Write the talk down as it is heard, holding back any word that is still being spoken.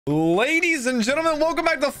Ladies and gentlemen, welcome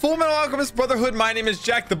back to Fullmetal Alchemist Brotherhood. My name is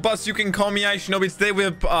JackTheBus. You can call me iShinobi. Today we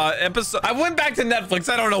have episode. I went back to Netflix.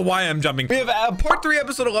 I don't know why I'm jumping. We have part 3,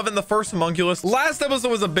 episode 11, the first Homunculus. Last episode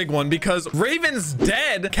was a big one because Raven's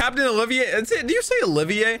dead. Captain Olivier. Do you say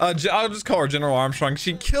Olivier? I'll just call her General Armstrong.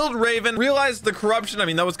 She killed Raven. Realized the corruption. I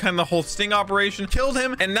mean, that was kind of the whole sting operation. Killed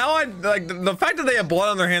him. And now I like the fact that they have blood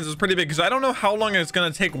on their hands is pretty big because I don't know how long it's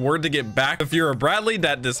gonna take word to get back. If you're a Bradley,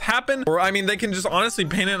 that this happened, or I mean, they can just honestly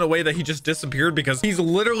paint it in a way that he just disappeared because he's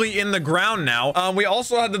literally in the ground now. We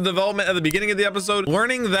also had the development at the beginning of the episode,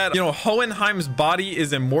 learning that, you know, Hohenheim's body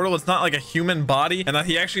is immortal. It's not like a human body, and that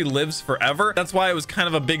he actually lives forever. That's why it was kind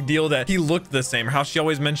of a big deal that he looked the same. How she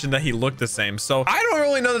always mentioned that he looked the same. So I don't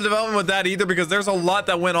really know the development with that either because there's a lot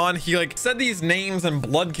that went on. He like said these names and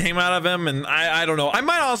blood came out of him, and I don't know. I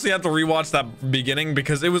might honestly have to rewatch that beginning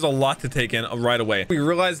because it was a lot to take in right away. We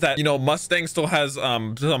realized that, you know, Mustang still has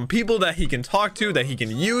some people that he can talk to, that he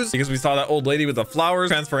can use, because we saw that old lady with the flowers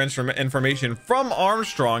transfer information from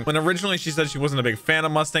Armstrong when originally she said she wasn't a big fan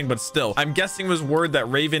of Mustang, but still, I'm guessing it was word that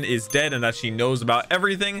Raven is dead and that she knows about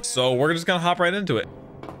everything. So we're just gonna hop right into it.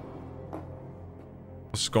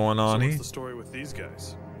 What's going on here? What's the story with these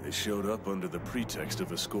guys? They showed up under the pretext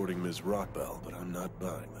of escorting Ms. Rockbell, but I'm not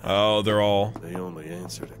buying that. Oh, they only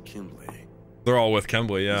answer to Kimblee. They're all with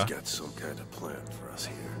Kimblee, yeah. He's got some kind of plan for us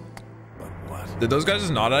here. But what? Did those guys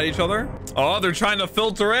just nod at each other? Oh, they're trying to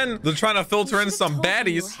filter in. They're trying to filter in some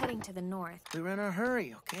baddies. We're heading to the north. We were in a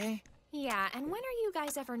hurry, okay? Yeah, and when are you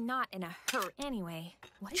guys ever not in a hurry? Anyway,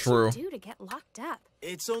 what did True. you do to get locked up?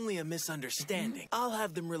 It's only a misunderstanding. I'll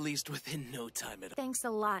have them released within no time at all. Thanks a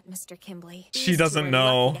lot, Mr. Kimblee. She These doesn't two are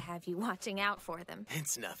know. lucky to have you watching out for them.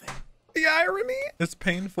 It's nothing. The irony. It's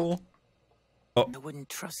painful. Oh. I wouldn't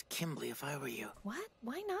trust Kimblee if I were you. What?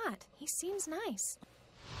 Why not? He seems nice.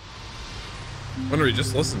 Winry,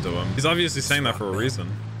 just listen to him. He's obviously saying that for a reason.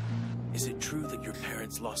 Is it true that your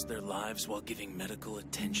parents lost their lives while giving medical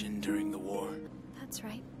attention during the war? That's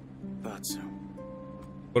right. Thought so.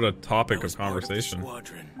 What a topic I was of conversation. part of the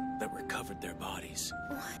squadron that recovered their bodies.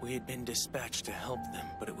 What? We had been dispatched to help them,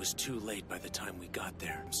 but it was too late by the time we got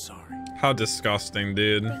there. I'm sorry. How disgusting,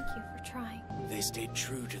 dude. Thank you for trying. They stayed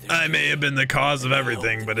true to their I may have been the cause of and I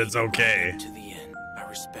everything, hope but that it's they okay. fought to the end. I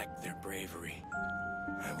respect their bravery.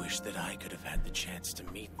 I wish that I could have had the chance to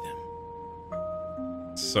meet them.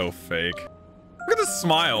 So fake. Look at the They were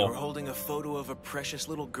smile. holding a photo of a precious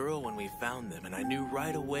little girl when we found them, and I knew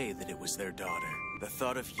right away that it was their daughter. The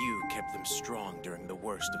thought of you kept them strong during the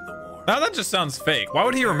worst of the war. Now that just sounds fake. Why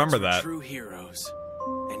would he remember Parents that? were true heroes,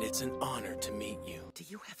 and it's an honor to meet you. Do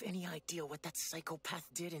you have any idea what that psychopath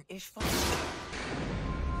did in Ishval?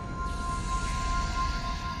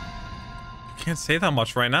 Can't say that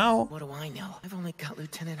much right now. What do I know? I've only got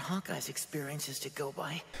Lieutenant Hawkeye's experiences to go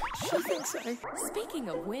by. She thinks I... Speaking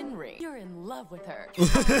of Winry, you're in love with her.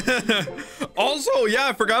 Also, yeah,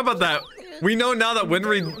 I forgot about that. We know now that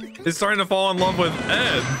Winry is starting to fall in love with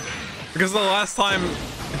Ed because the last time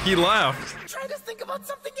he left. Try to think about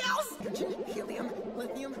something else! Helium,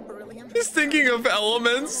 lithium, beryllium... He's thinking of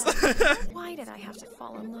elements. Why did I have to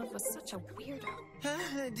fall in love with such a weirdo?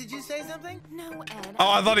 Huh? Did you say something? No, Ed.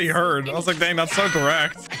 Oh, I thought he heard. I was like, dang, that's so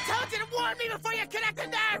direct. I told you to warn me before you connect the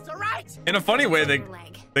nerves, alright? In a funny way, they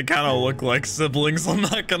kind of look like siblings. I'm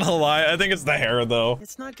not gonna lie. I think it's the hair though.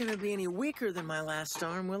 It's not gonna be any weaker than my last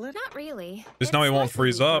arm, will it? Not really. Just now he It's won't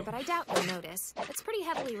slightly freeze weaker, up. But I doubt you'll notice. It's pretty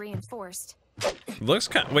heavily reinforced. It looks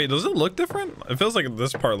kind. Wait, does it look different? It feels like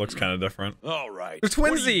this part looks kind of different. All right. They're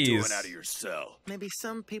What are you doing twinsies. out of your cell? Maybe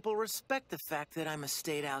some people respect the fact that I'm a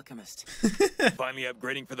state alchemist. Finally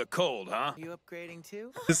upgrading for the cold, huh? You upgrading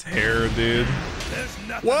too? His hair, dude. There's nothing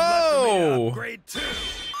left for me Whoa! to upgrade to.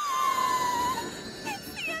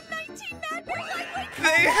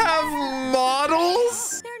 They have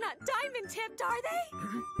models? They're not diamond tipped, are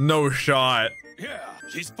they? No shot. Yeah,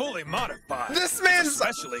 she's fully modified. This man's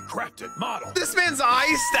Especially crafted model.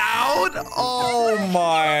 iced out. Oh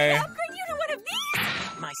my. Upgrade you to one of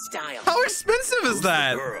these? My style. How expensive is Who's the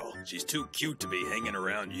that? girl? She's too cute to be hanging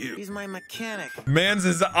around you. He's my mechanic. Man's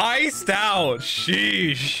is iced out.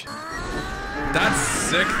 Sheesh. That's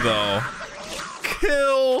sick though.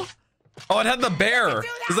 Kill. Oh, it had the bear.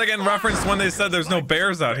 It's like in reference when they said there's no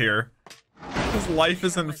bears out here. His life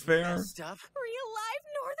isn't fair. Stuff. Real live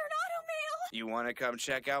Northern Automail. You want to come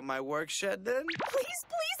check out my work shed then? Please,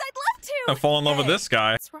 I'd love I to. fall in love with this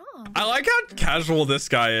guy. What's wrong? I like how casual this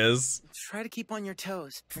guy is. Try to keep on your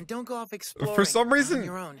toes and don't go off exploring. For some on reason,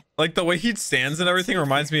 your own. like the way he stands and everything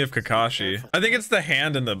reminds me of Kakashi. I think it's the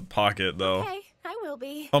hand in the pocket though. Okay, I will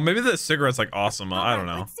be. Oh, maybe the cigarette's like awesome. I don't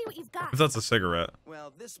know. Let's see what you've got. If that's a cigarette.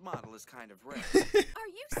 Well, this model is kind of rare. Are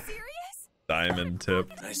you serious? Diamond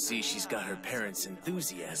tip. I see she's got her parents'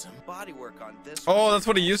 enthusiasm. Bodywork on this. Oh, that's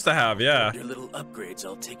what he used to have, yeah. Your little upgrades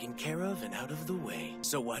all taken care of and out of the way.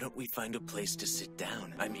 So why don't we find a place to sit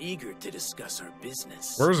down? I'm eager to discuss our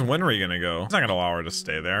business. Where's Winry gonna go? He's not gonna allow her to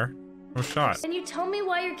stay there. No shot. Can you tell me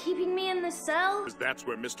why you're keeping me in the cell? That's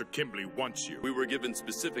where Mr. Kimblee wants you. We were given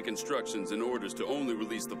specific instructions and orders to only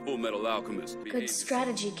release the Fullmetal Alchemist. Good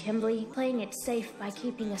strategy, Kimblee. Playing it safe by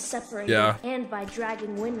keeping us separated, Yeah. and by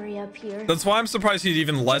dragging Winry up here. That's why I'm surprised he'd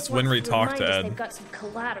even let Just wants Winry talk to remind us Ed. They've got some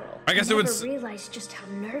collateral. I guess it would Never realize just how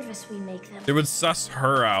nervous we make them. It would suss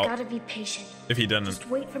her out Gotta be patient. if he didn't. Just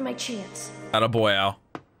wait for my chance. Attaboy, Al.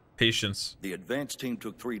 Patience. The advance team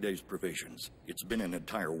took 3 days provisions. It's been an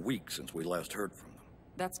entire week since we last heard from them.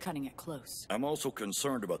 That's cutting it close. I'm also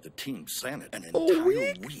concerned about the team's sanity. An entire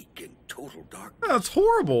week in total darkness. That's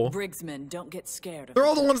horrible. Briggsmen, don't get scared. They're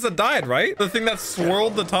all the ones that died, right? The thing that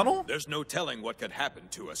swirled the tunnel? There's no telling what could happen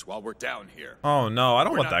to us while we're down here. Oh no, I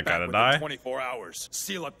don't want that guy to die. 24 hours.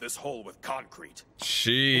 Seal up this hole with concrete.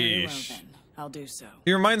 Very well, Sheesh. then. I'll do so.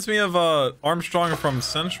 He reminds me of Armstrong from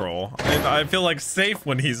Central. I feel like safe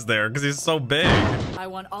when he's there because he's so big. I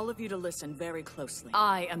want all of you to listen very closely.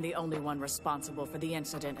 I am the only one responsible for the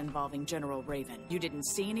incident involving General Raven. You didn't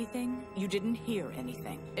see anything. You didn't hear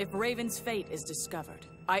anything. If Raven's fate is discovered,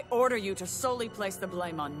 I order you to solely place the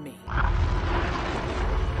blame on me.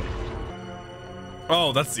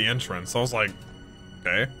 Oh, that's the entrance. I was like,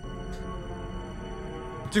 okay.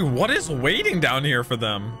 Dude, what is waiting down here for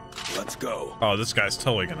them? Let's go. Oh, this guy's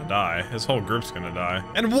totally gonna die. His whole group's gonna die.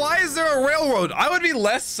 And why is there a railroad? I would be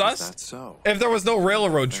less sus if there was no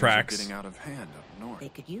railroad tracks. Getting out of hand up north. They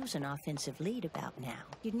could use an offensive lead about now.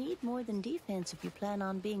 You need more than defense if you plan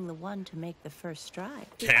on being the one to make the first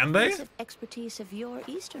strike. Can they? The expertise of your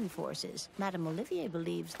Eastern forces. Madame Olivier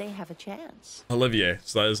believes they have a chance. Olivier,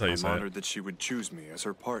 so that is how you I'm say honored it. that she would choose me as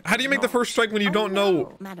her partner. How do you make the first strike when you don't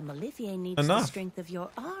know? Madame Olivier needs enough? the strength of your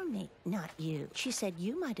army, not you. She said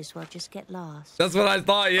you might as well just get lost. That's what I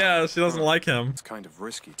thought, yeah. She doesn't like him. It's kind of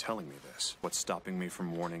risky telling me this. What's stopping me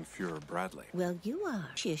from warning Führer Bradley? Well, you are.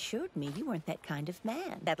 She assured me you weren't that kind of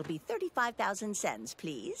man. That'll be 35,000 cents,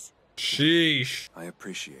 please. Sheesh. I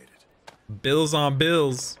appreciate it. Bills on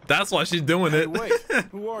bills. That's why she's doing it. Wait,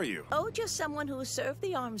 who are you? Oh, just someone who served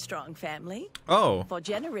the Armstrong family. Oh. For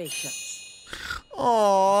generations.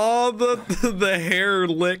 Oh, the hair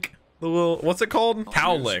lick. The little, what's it called?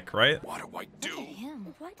 Cow lick, right? What do I do? Look at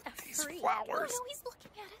him. What a These freak. flowers. Oh, no, he's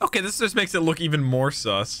looking at us. Okay, this just makes it look even more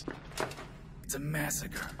sus. It's a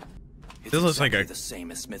massacre. This looks like a the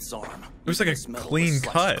same as Smith's arm. It looks like a clean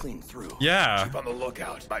cut. Yeah. Keep on the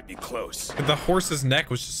lookout. Might be close. The horse's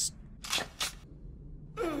neck was just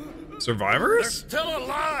survivors? Still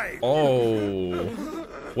alive. Oh.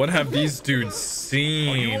 What have these dudes Are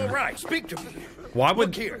seen? you all right? Speak to me. Why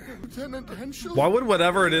would Lieutenant Henschel? why would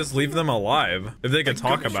whatever it is leave them alive if they could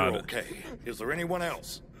talk about it? Okay. Is there anyone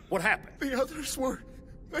else? What happened? The others were.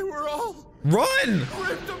 They were all Run!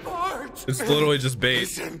 ripped apart. It's literally just bait.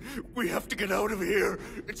 Listen, we have to get out of here.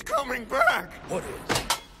 It's coming back. What is?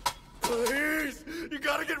 Please, you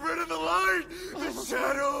gotta get rid of the light. The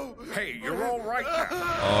shadow. Hey, you're all right now.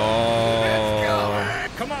 Oh.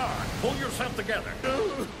 Come on, pull yourself together.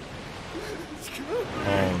 Oh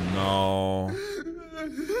no.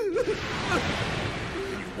 Can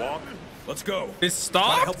you walk? Let's go. It Try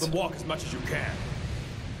to help stopped? them walk as much as you can.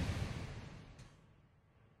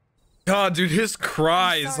 God, dude, his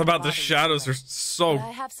cries about the shadows are so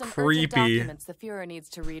I have some urgent creepy. documents the Führer needs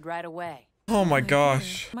to read right away. Oh my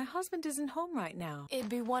gosh. My husband isn't home right now. It'd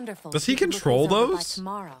be wonderful. Does he if you could look control these over by those?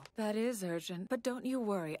 tomorrow. That is urgent, but don't you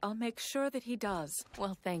worry. I'll make sure that he does.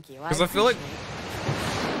 Well, thank you. Because I feel like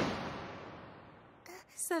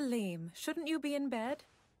Salim, shouldn't you be in bed?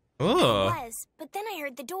 ugh. Was, but then I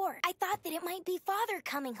heard the door. I thought that it might be Father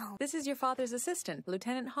coming home. This is your father's assistant,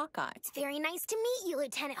 Lieutenant Hawkeye. It's very nice to meet you,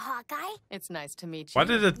 Lieutenant Hawkeye. It's nice to meet you. Why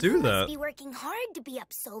did it do You that? must be working hard to be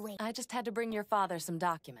up so late. I just had to bring your father some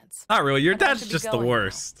documents. Not really. Your But I dad's should be just the going now.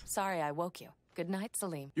 worst. Sorry I woke you. Good night,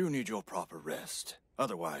 Salim. You need your proper rest.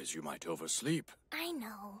 Otherwise, you might oversleep. I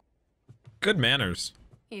know. Good manners.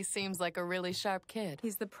 He seems like a really sharp kid.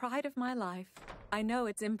 He's the pride of my life. I know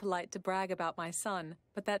it's impolite to brag about my son,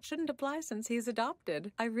 but that shouldn't apply since he's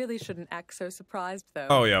adopted. I really shouldn't act so surprised, though.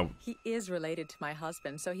 Oh, yeah. He is related to my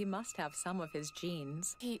husband, so he must have some of his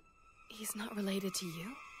genes. He's not related to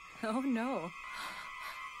you? Oh, no.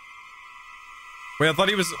 Wait, I thought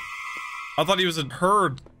he was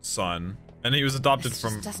her son, and he was adopted This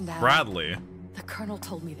just from doesn't add up. Bradley. The Colonel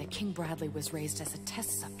told me that King Bradley was raised as a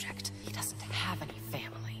test subject. He doesn't have any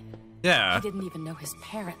family. Yeah. He didn't even know his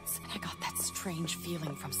parents. And I got that strange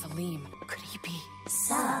feeling from Salim. Could he be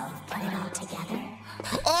So, put it all together.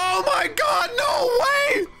 Oh my god, no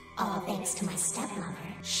way! All thanks to my stepmother.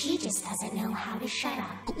 She just doesn't know how to shut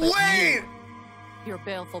up. Wait! Your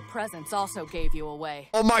baleful presence also gave you away.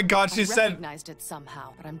 Oh my god, she I said... recognized it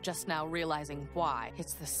somehow, but I'm just now realizing why.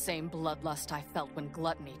 It's the same bloodlust I felt when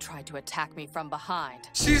Gluttony tried to attack me from behind.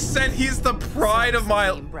 She said he's the pride of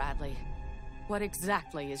my... Bradley, what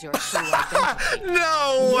exactly is your true identity?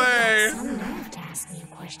 No way! Some nerve to ask me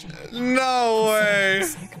a question. No way!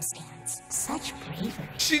 Circumstance. Such bravery.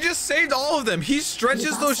 She just saved all of them. He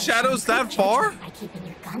stretches those shadows that far? By keeping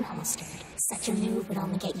your gun holstered. Such a move would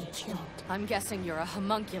only get you killed. I'm guessing you're a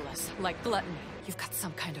homunculus, like Gluttony. You've got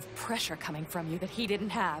some kind of pressure coming from you that he didn't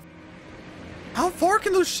have. How far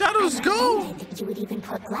can those shadows go? I never that you would even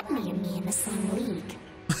put Gluttony and me in the same league.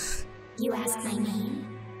 You ask my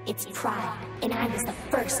name? It's Pride, and I was the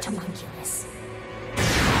first homunculus.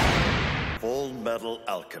 Fullmetal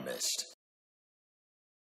Alchemist.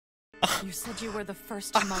 You said you were the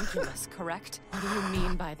first homunculus, correct? What do you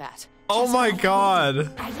mean by that? Oh my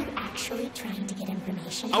god. Are you actually trying to get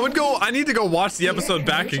information? I need to go watch the episode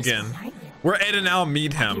back again. Where Ed and Al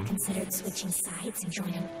meet him. Considered switching sides and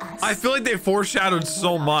joining us? I feel like they foreshadowed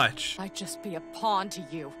so much. I'd just be a pawn to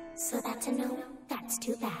you. So that's a no? That's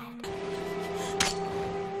too bad.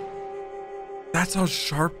 That's how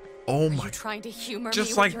sharp. Oh my. Trying to humor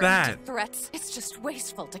just me like with your that. empty threats. It's just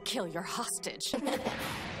wasteful to kill your hostage.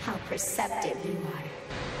 How perceptive you are.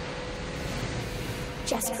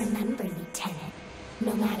 Just remember, Lieutenant,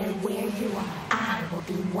 no matter where you are, I will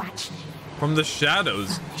be watching you. From the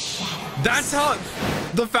shadows. That's how.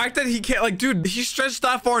 The fact that he can't, like, dude, he stretched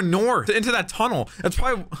that far north into that tunnel. That's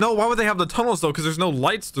probably. No, why would they have the tunnels though? Because there's no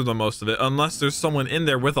lights through the most of it, unless there's someone in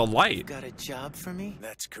there with a light. Got a job for me?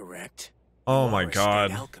 That's correct. Oh my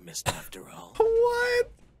god. Alchemist after all.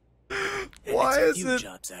 What? Why is it?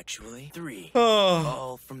 Jobs actually 3. Oh.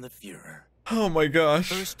 All from the Führer. Oh my gosh.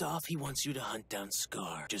 First off, he wants you to hunt down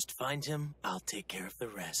Scar. Just find him, I'll take care of the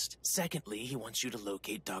rest. Secondly, he wants you to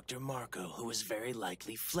locate Dr. Marco, who is very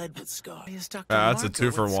likely fled with Scar. That's a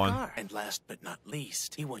 2-for-1. And last but not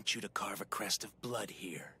least, he wants you to carve a crest of blood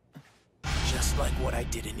here. Just like what I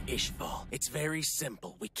did in Ishval. It's very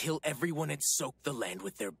simple. We kill everyone and soak the land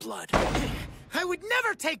with their blood. I would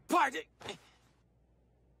never take part in...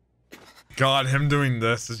 God, him doing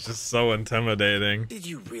this is just so intimidating. Did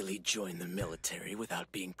you really join the military without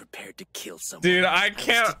being prepared to kill someone? Dude, I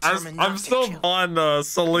can't. I'm still on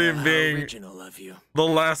Salim being original of you. The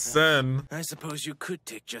last sin. I suppose you could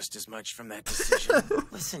take just as much from that decision.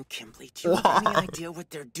 Listen, Kimblee, do you have any idea what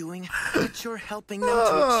they're doing? What you're helping them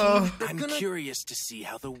to achieve? I'm curious to see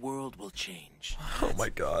how the world will change. Oh my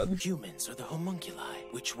god. Humans or the homunculi?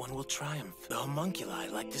 Which one will triumph? The homunculi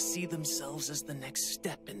like to see themselves as the next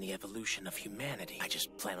step in the evolution of humanity. I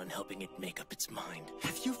just plan on helping it make up its mind.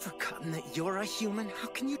 Have you forgotten that you're a human? How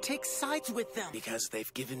can you take sides with them? Because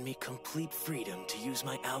they've given me complete freedom to use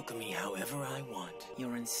my alchemy however I want.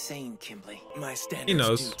 You're insane, Kimblee. My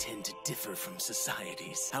standards do tend to differ from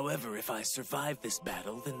society's. However, if I survive this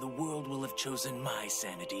battle, then the world will have chosen my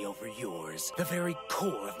sanity over yours. The very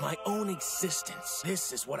core of my own existence.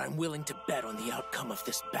 This is what I'm willing to bet on the outcome of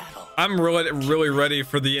this battle. I'm really ready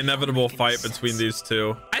for the inevitable fight between these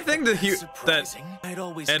two. I think that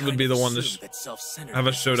Ed would be the one to have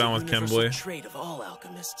a showdown with Kimblee. Trait of all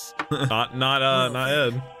alchemists. not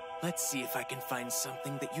Ed. Let's see if I can find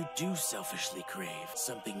something that you do selfishly crave.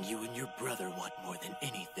 Something you and your brother want more than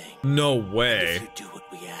anything. No way. And if you do what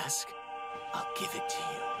we ask, I'll give it to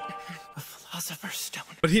you. A Philosopher's Stone.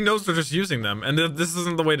 But he knows they're just using them, and this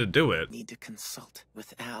isn't the way to do it. Need to consult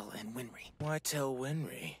with Al and Winry. Why tell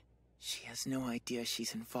Winry? She has no idea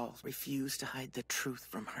she's involved. Refuse to hide the truth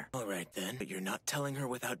from her. All right then, but you're not telling her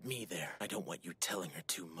without me there. I don't want you telling her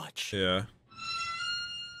too much. Yeah.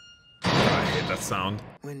 I hate that sound.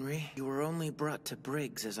 Winry, you were only brought to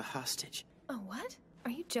Briggs as a hostage. Oh, what? Are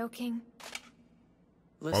you joking?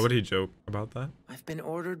 Listen, why would he joke about that? I've been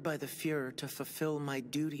ordered by the Führer to fulfill my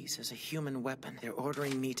duties as a human weapon. They're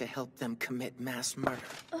ordering me to help them commit mass murder.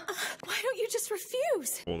 Why don't you just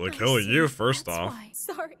refuse? Well, they'll kill you first off. Why.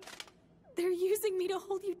 Sorry. They're using me to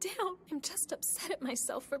hold you down. I'm just upset at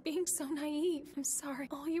myself for being so naive. I'm sorry.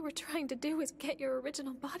 All you were trying to do was get your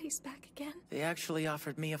original bodies back again. They actually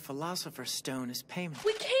offered me a Philosopher's Stone as payment.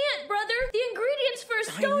 We can't, brother! The ingredients for a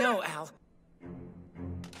stone— I know, Al.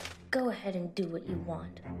 Go ahead and do what you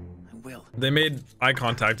want. I will. They made eye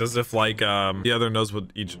contact as if like the other knows what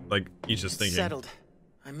each is thinking. Settled.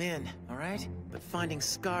 I'm in, all right? But finding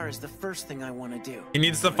Scar is the first thing I want to do. He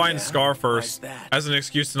needs to find Scar first as an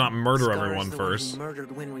excuse to not murder Scar everyone is the first. one who murdered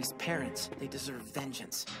Winry's parents. They deserve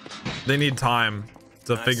vengeance. They need time.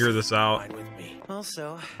 to figure this out.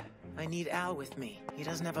 Also, I need Al with me. He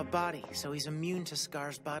doesn't have a body, so he's immune to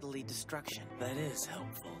Scar's bodily destruction. That is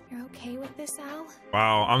helpful. You're okay with this, Al?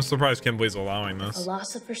 Wow, I'm surprised Kimblee's allowing this.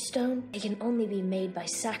 Philosopher's Stone, it can only be made by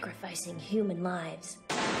sacrificing human lives.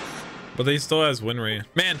 But he still has Winry.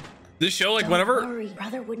 Man, this show, like, Don't whenever... worry,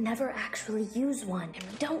 Brother would never actually use one, and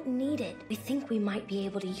we don't need it. We think we might be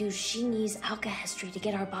able to use Shini's alchemy to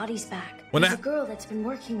get our bodies back. There's a girl that's been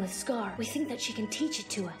working with Scar. We think that she can teach it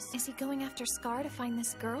to us. Is he going after Scar to find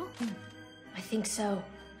this girl? I think so.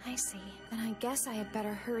 I see. Then I guess I had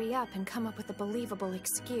better hurry up and come up with a believable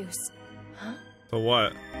excuse. Huh? To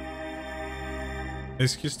what?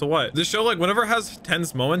 Excuse to what? This show, like, whenever it has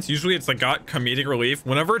tense moments, usually it's like got comedic relief.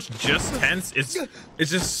 Whenever it's just tense, it's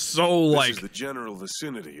just so like this is the general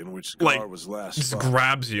vicinity in which Scar was last. Just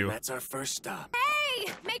grabs you. That's our first stop.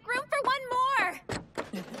 Hey, make room for one more.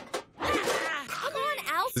 Come on,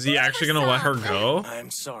 Al. Is he actually gonna let her go? I'm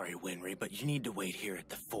sorry, Winry, but you need to wait here at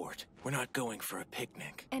the fort. We're not going for a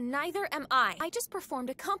picnic. And neither am I. I just performed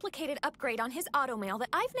a complicated upgrade on his Automail that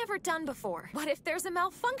I've never done before. What if there's a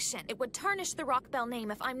malfunction? It would tarnish the Rockbell name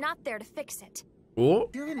if I'm not there to fix it. Ooh.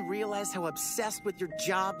 Do you even realize how obsessed with your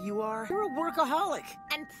job you are? You're a workaholic.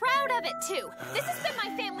 And proud of it, too. This has been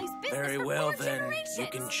my family's business Very for well, 4 then. generations. You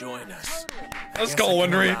can join us. Let's go,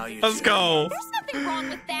 Winry. Let's go. There's nothing wrong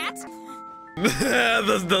with that.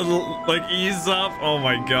 the like ease up. Oh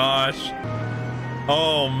my gosh.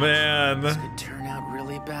 Oh man. This could turn out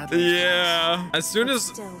really badly. Yeah. As soon as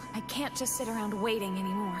Still, I can't just sit around waiting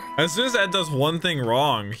anymore. As soon as Ed does one thing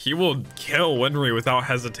wrong, he will kill Winry without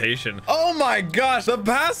hesitation. Oh my gosh, the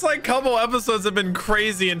past like couple episodes have been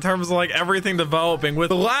crazy in terms of like everything developing, with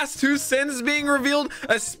the last 2 sins being revealed,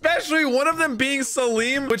 especially one of them being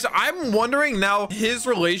Salim, which I'm wondering now his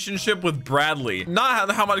relationship with Bradley.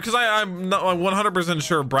 Not how much, because I'm not 100%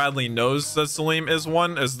 sure Bradley knows that Salim is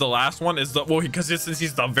the last one, because since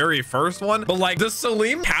he's the very first one. But like, does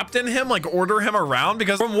Salim captain him, like order him around?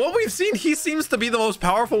 Because from what we've seen, he seems to be the most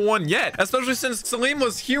powerful one yet, especially since Salim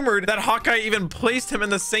was humored that Hawkeye even placed him in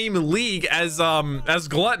the same league as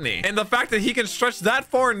Gluttony, and the fact that he can stretch that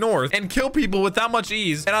far north and kill people with that much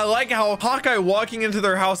ease. And I like how Hawkeye walking into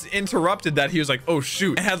their house interrupted that. He was like, oh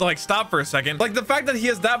shoot, and had to like stop for a second. Like the fact that he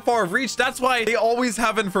has that far of reach, that's why they always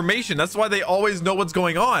have information. That's why they always know what's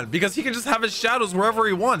going on, because he can just have his shadows wherever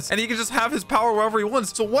he wants, and he can just have his power wherever he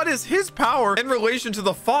wants. So what is his power in relation to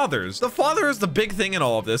the father's? The father is the big thing in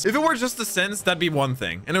all of this. If it were just the Sins, that'd be one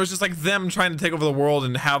thing, and it was just like them trying to take over the world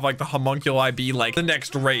and have like the Homunculi be like the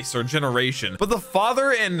next race or generation. But the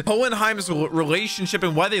father and Hohenheim's relationship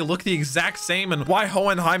and why they look the exact same and why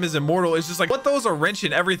Hohenheim is immortal is just like, what those are wrench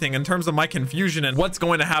in everything in terms of my confusion and what's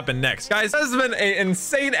going to happen next. Guys, this has been an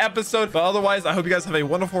insane episode, but otherwise I hope you guys have a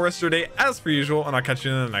wonderful rest of your day as per usual, and I'll catch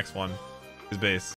you in the next one. Peace.